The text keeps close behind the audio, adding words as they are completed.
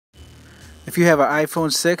If you have an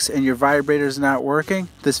iPhone 6 and your vibrator is not working,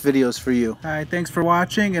 this video is for you. Alright, thanks for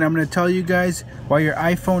watching, and I'm going to tell you guys why your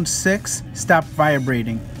iPhone 6 stopped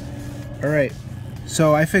vibrating. Alright,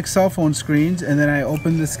 so I fixed cell phone screens, and then I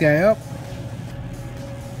opened this guy up,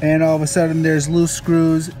 and all of a sudden there's loose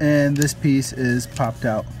screws and this piece is popped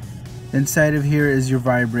out. Inside of here is your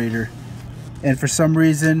vibrator, and for some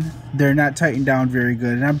reason they're not tightened down very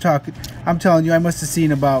good. And I'm telling you, I must have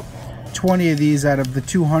seen about 20 of these out of the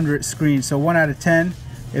 200 screens. So 1 out of 10,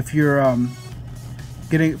 if you're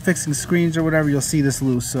fixing screens or whatever, you'll see this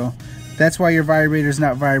loose. So that's why your vibrator is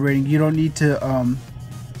not vibrating. You don't need to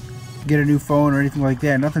get a new phone or anything like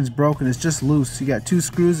that. Nothing's broken, it's just loose. You got 2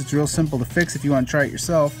 screws. It's real simple to fix if you want to try it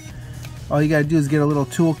yourself. All you got to do is get a little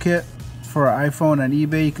toolkit for an iPhone on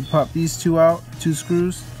eBay. You can pop these 2 out, 2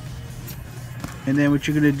 screws, and then what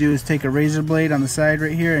you're going to do is take a razor blade on the side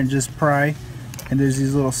right here and just pry. And there's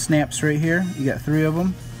these little snaps right here. You got 3 of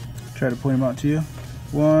them. Try to point them out to you.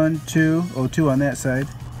 1, 2, oh, 2 on that side.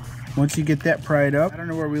 Once you get that pried up, I don't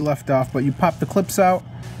know where we left off, but you pop the clips out,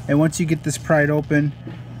 and once you get this pried open,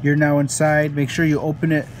 you're now inside. Make sure you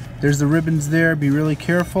open it. There's the ribbons there. Be really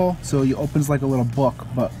careful. So it opens like a little book,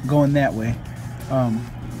 but going that way.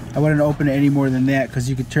 I wouldn't open it any more than that because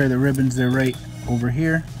you could tear the ribbons. They're right over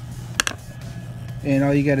here. And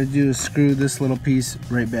all you got to do is screw this little piece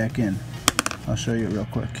right back in. I'll show you it real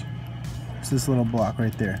quick. It's this little block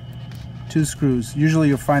right there. 2 screws. Usually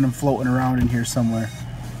you'll find them floating around in here somewhere.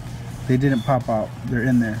 They didn't pop out. They're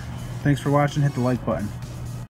in there. Thanks for watching. Hit the like button.